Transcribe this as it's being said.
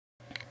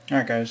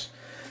Alright guys,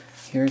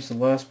 here's the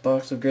last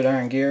box of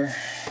Gridiron gear.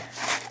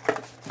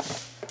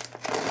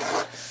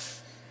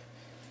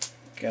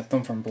 Got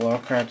them from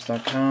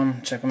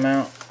blogcards.com. Check them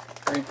out.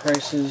 Great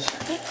prices.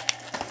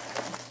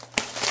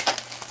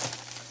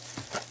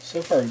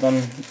 So far I've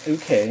done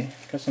okay.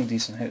 Got some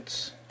decent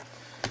hits.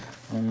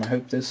 I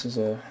hope this is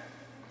a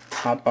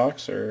hot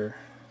box or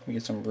we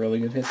get some really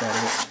good hits out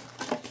of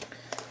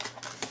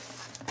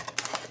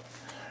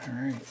it.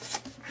 Alright.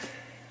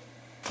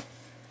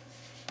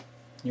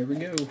 Here we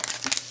go.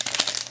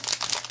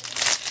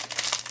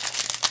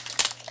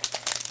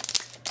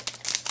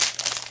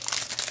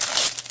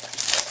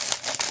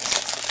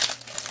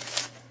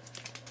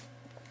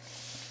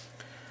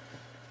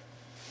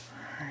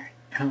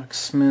 Alex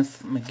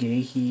Smith,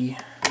 McGahee,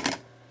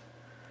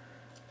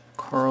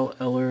 Carl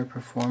Eller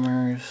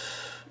Performers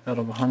out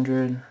of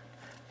 100,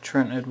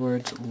 Trent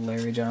Edwards,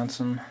 Larry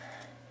Johnson.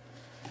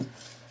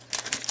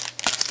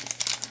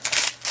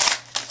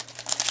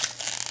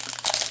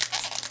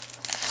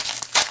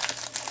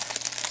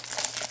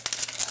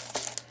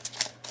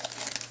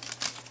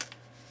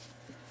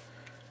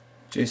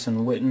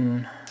 Jason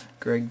Witten,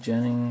 Greg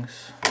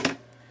Jennings,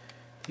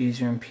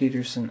 Adrian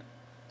Peterson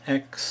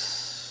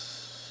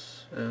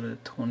X out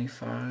of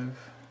 25,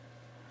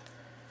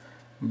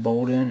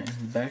 Bolden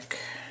and Beck.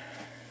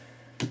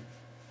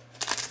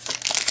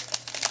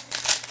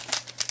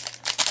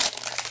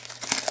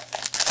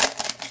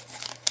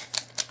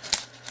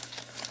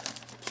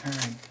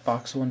 Alright,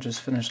 box one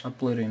just finished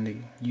uploading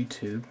to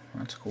YouTube.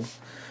 That's cool.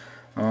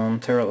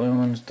 Terrell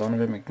Owens,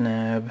 Donovan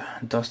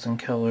McNabb, Dustin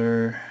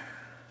Keller,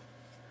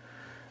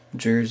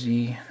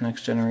 Jersey,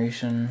 Next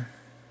Generation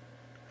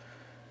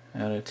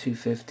out of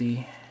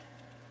 250.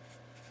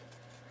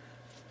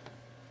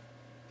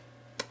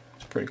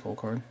 It's a pretty cool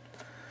card.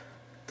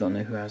 Don't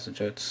know who has the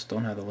Jets.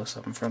 Don't have the list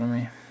up in front of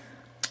me.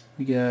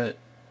 We got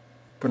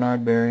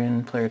Bernard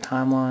Berrian, Player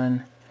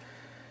Timeline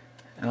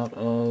out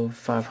of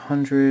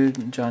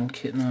 500. John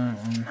Kitna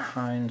and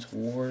Hines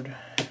Ward.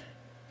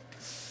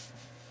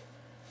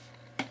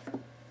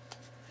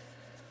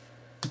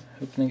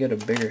 Hoping to get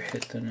a bigger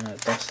hit than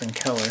Dustin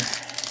Keller.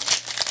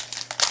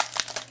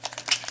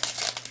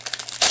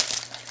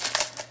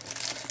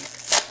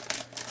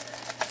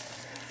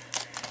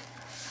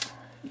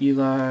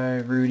 Eli,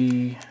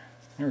 Rudy,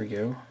 there we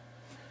go.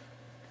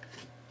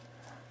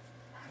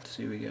 Let's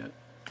see, we got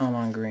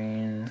Almon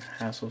Green,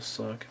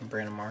 Hasselsuck, and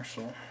Brandon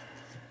Marshall.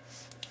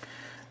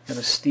 Got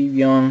a Steve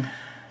Young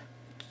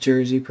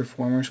Jersey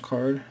Performers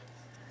card.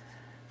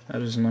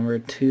 That is number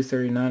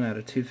 239 out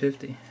of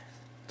 250.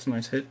 It's a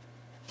nice hit.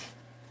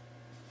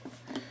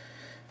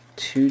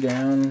 2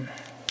 down,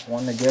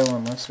 1 to go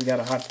unless we got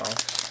a hot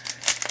box.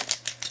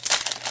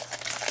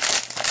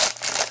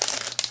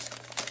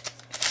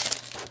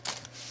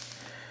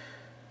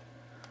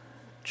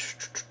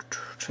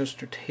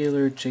 Chester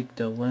Taylor, Jake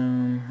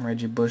Delhomme,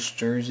 Reggie Bush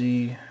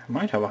Jersey.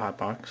 Might have a hot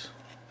box.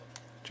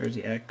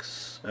 Jersey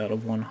X out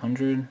of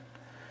 100.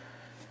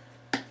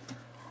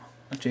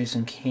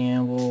 Jason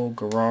Campbell,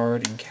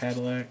 Garrard, and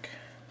Cadillac.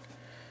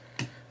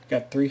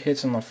 Got 3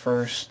 hits in the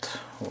first,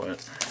 4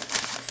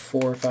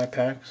 or 5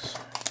 packs.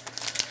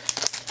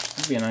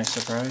 That'd be a nice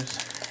surprise.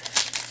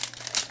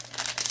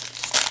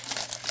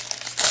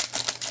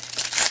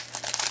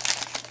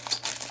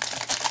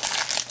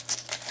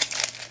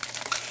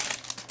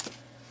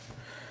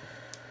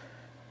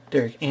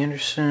 Derek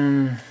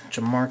Anderson,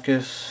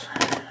 Jamarcus,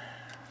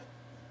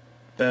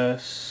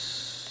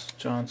 Bess,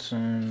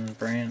 Johnson,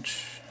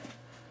 Branch.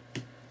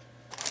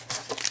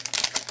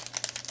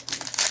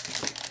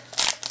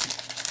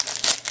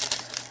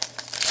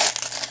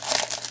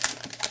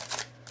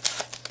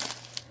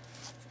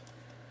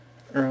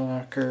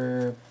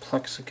 Urlacher,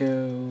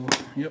 Plexico.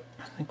 Yep,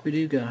 I think we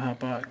do got a hot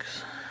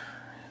box.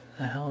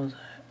 The hell is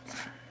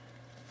that?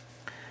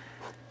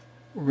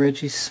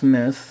 Reggie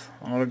Smith,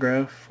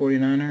 autograph,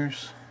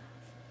 49ers.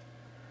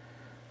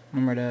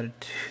 Numbered out of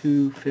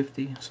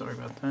 250. Sorry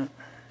about that.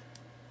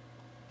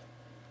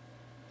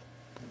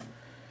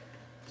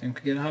 Think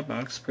we get a hot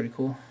box. Pretty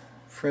cool.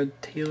 Fred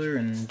Taylor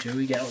and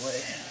Joey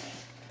Galloway.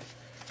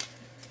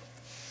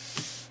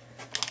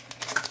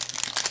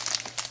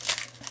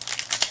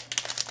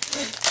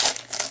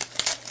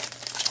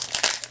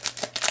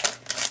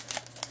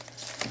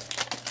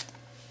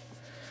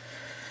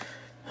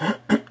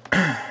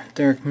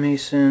 Derek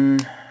Mason,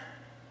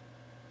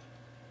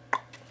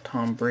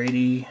 Tom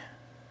Brady.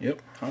 Yep,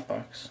 hot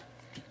box.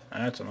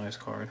 That's a nice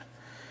card.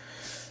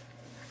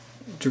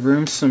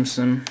 Jerome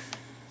Simpson,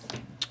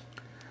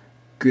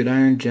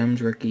 Gridiron Gems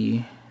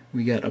rookie.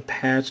 We got a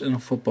patch and a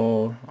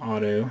football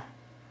auto.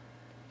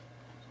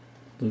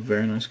 A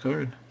very nice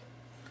card.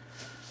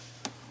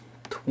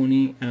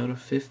 20 out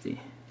of 50.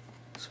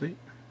 Sweet.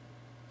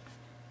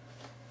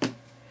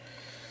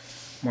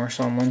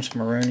 Marshawn Lynch,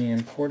 Maroney,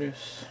 and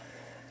Portis.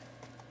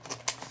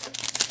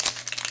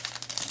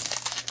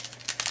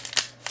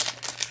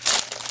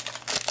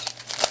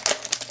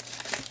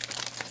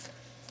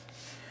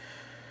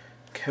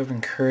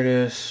 Kevin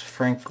Curtis,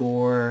 Frank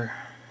Gore.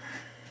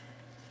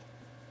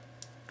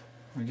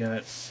 We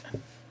got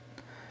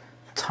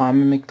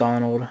Tommy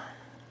McDonald.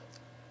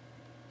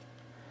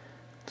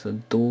 It's a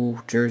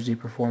dual jersey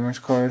performance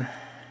card.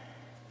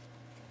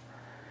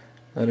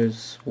 That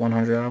is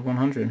 100 out of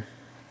 100.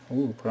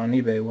 Ooh, put on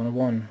eBay, 1 of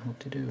 1. What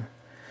to do?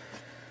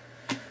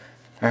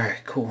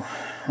 Alright, cool.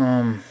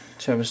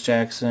 Travis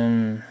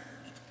Jackson,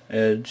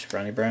 Edge,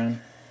 Ronnie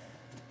Brown.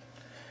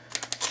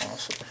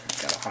 Awesome.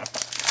 Got a hot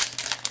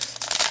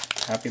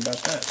box. Happy about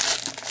that.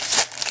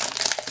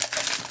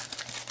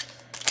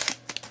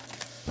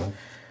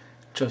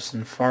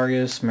 Justin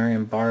Fargas,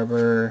 Marion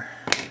Barber,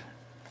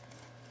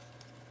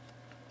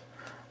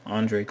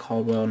 Andre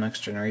Caldwell,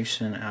 Next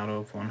Generation, out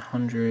of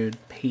 100,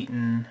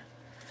 Peyton,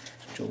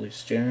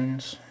 Julius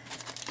Jones.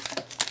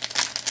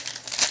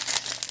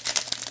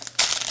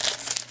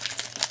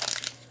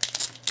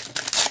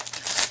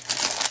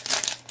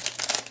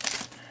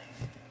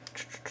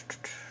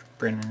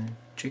 Brandon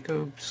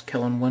Jacobs,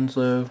 Kellen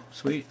Winslow,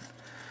 sweet.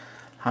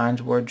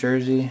 Hines Ward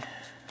jersey,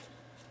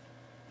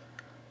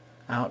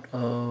 out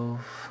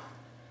of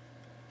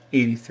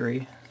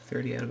 83,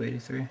 30 out of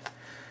 83.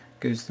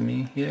 Goes to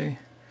me, yay.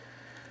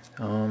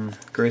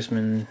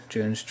 Grossman,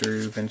 Jones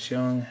Drew, Vince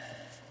Young.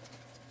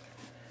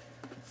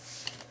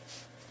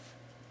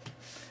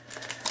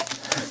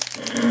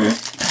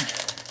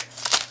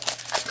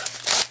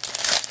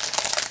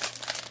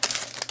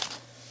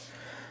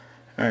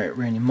 Alright,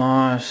 Randy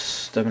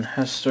Moss, Devin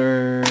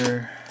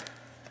Hester.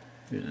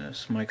 Who's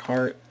this? Mike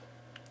Hart,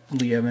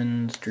 Lee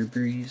Evans, Drew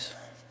Brees.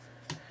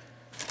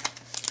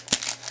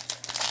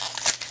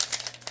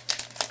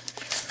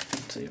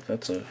 Let's see if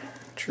that's a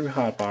true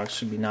hot box.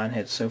 Should be 9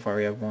 hits so far.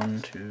 We have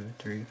 1, 2,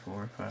 3,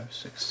 4, 5,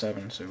 6,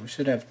 7. So we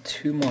should have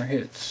 2 more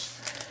hits.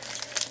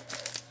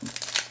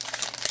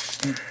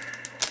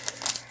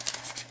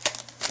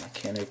 I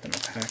can't open the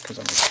pack because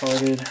I'm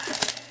retarded.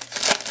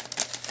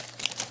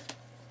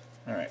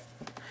 Alright.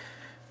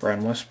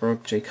 Brian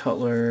Westbrook, Jay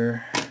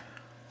Cutler.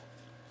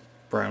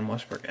 Brian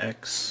Westbrook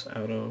X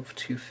out of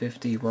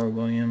 250. Roy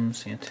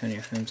Williams,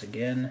 Antonio Holmes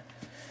again.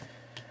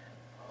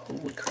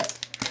 Holy crap.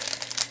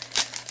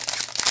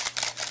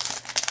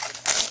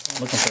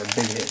 Looking for a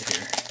big hit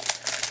here.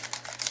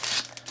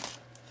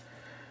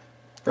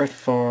 Brett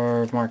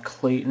Favre, Mark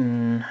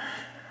Clayton.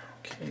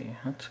 Okay,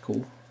 that's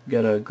cool.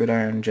 Got a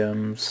Gridiron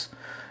Gems,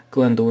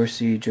 Glenn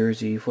Dorsey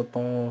jersey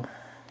football.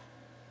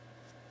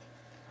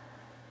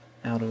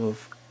 Out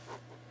of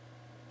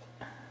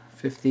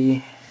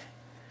 50.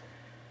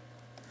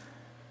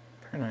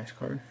 Very nice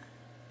card.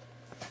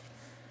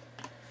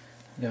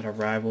 Got our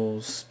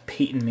Rivals,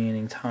 Peyton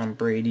Manning, Tom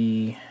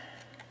Brady,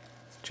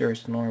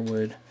 Jarvis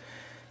Norwood,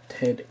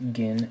 Ted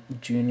Ginn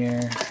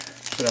Jr.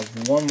 Should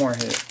have 1 more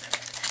hit.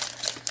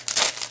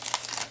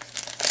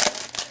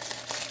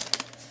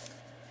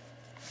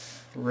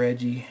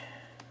 Reggie,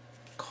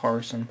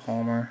 Carson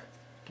Palmer.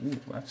 Ooh,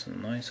 that's a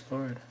nice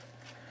card.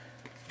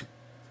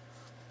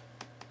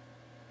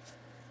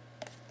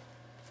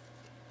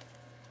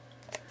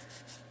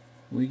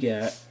 We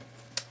got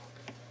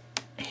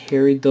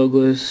Harry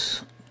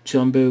Douglas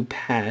Jumbo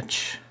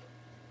Patch.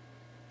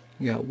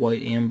 You got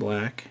white and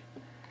black.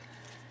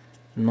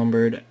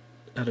 Numbered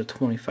out of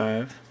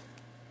 25.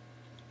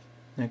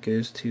 That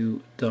goes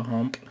to the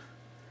Hump.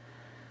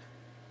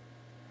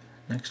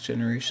 Next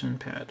Generation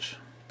patch.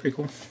 Pretty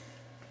cool.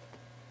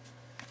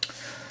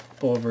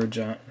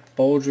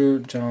 Bulger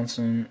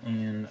Johnson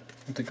and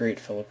the great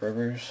Phillip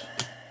Rivers.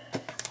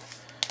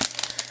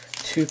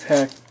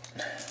 2-pack,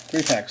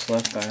 3 packs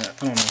left. I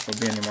don't know if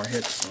there'll be any more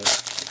hits, but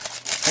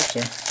I hope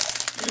so.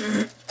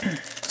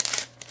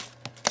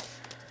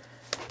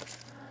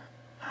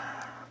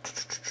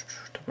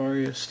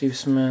 Tavares, Steve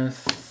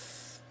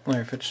Smith,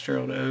 Larry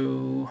Fitzgerald,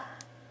 O.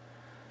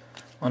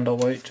 Wendell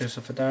White,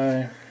 Joseph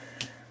Adai.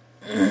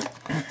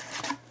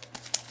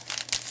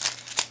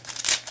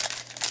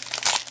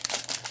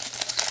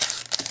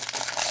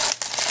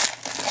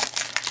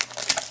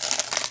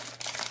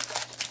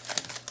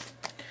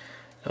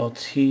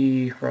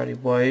 LT, Roddy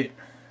White.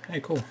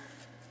 Hey, cool.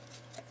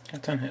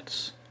 Got 10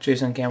 hits.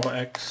 Jason Campbell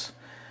X,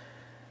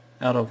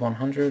 out of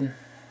 100.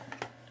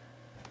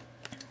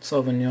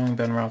 Sylvan Young,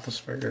 Ben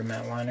Roethlisberger,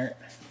 Matt Leinart.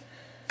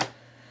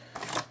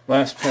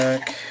 Last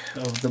pack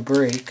of the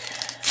break.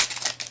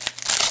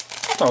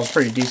 I thought it was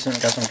pretty decent.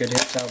 Got some good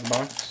hits out of the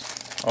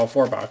box. All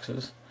 4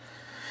 boxes.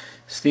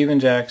 Steven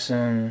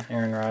Jackson,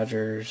 Aaron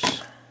Rodgers,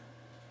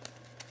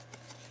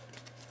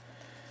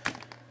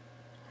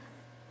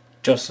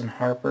 Justin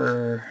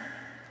Harper,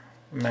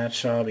 Matt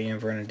Schaub, and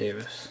Vernon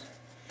Davis.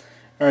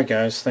 Alright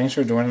guys, thanks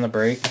for joining the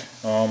break.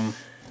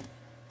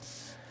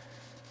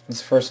 It's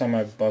the first time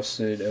I've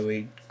busted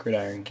 08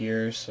 Gridiron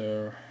Gear,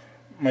 so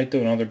might do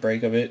another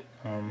break of it.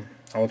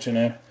 I'll let you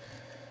know.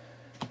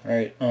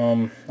 Alright,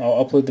 I'll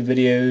upload the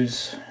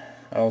videos.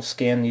 I'll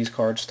scan these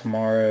cards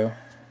tomorrow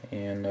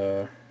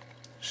and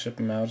ship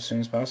them out as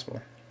soon as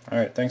possible.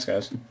 Alright, thanks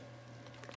guys.